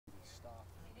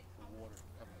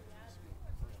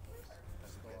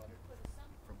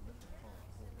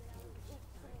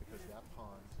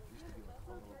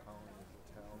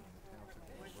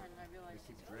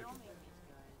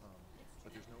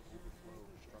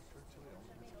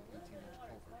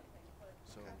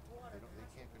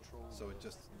so it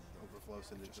just overflows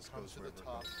and it just goes comes to the wherever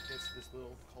top, it goes. hits this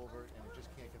little culvert, and it just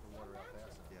can't get the water out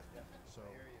fast enough. Yeah. So,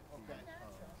 Okay.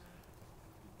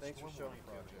 thanks for showing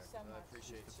project So much.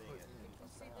 Appreciate to seeing put it. in You a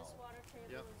see this valve water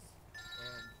table Yep. is,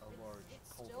 and a large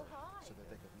it's culvert still high. so that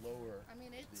they could lower I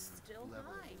mean, it's the still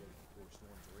level high. before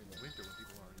storms or in the winter when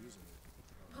people aren't using it.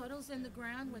 Puddles in the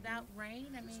ground without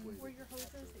rain, I mean. Were your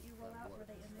hoses that you roll out, were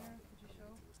they in there? Could you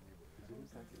show?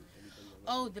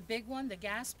 Oh, the big one, the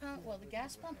gas pump? Well, the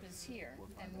gas pump is here,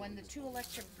 and when the two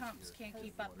electric pumps can't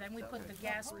keep up, then we put the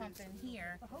gas pump in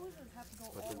here. The hoses have to go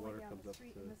all the way down the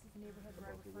street, and this is the neighborhood where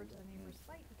I refer to the neighbor's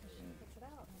fight because she puts it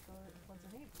out and it goes, it floods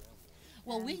her neighbor.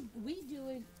 Well, we do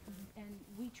it, and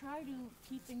we try to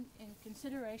keep in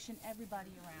consideration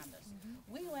everybody around us.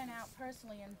 We went out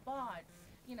personally and bought,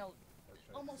 you know,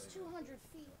 almost 200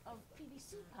 feet of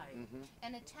PVC pipe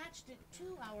and attached it to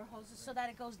our hoses so that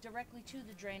it goes directly to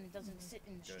the drain and doesn't sit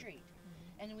in the street.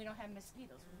 And we don't have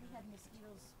mosquitoes. We had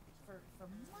mosquitoes for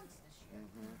months this year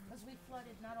because we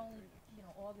flooded not only, you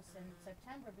know, August and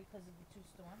September because of the two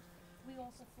storms, we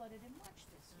also flooded in March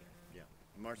this year. Yeah.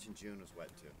 March and June was wet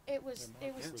too. It was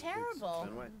terrible. It's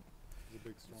been wet.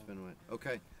 It's been wet.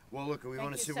 Okay. Well, look, we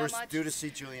want to see. you so We're much. due to see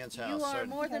Julianne's house. You are so-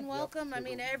 more than welcome. I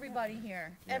mean, everybody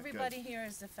here. Yeah, Everybody here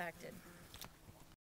is affected.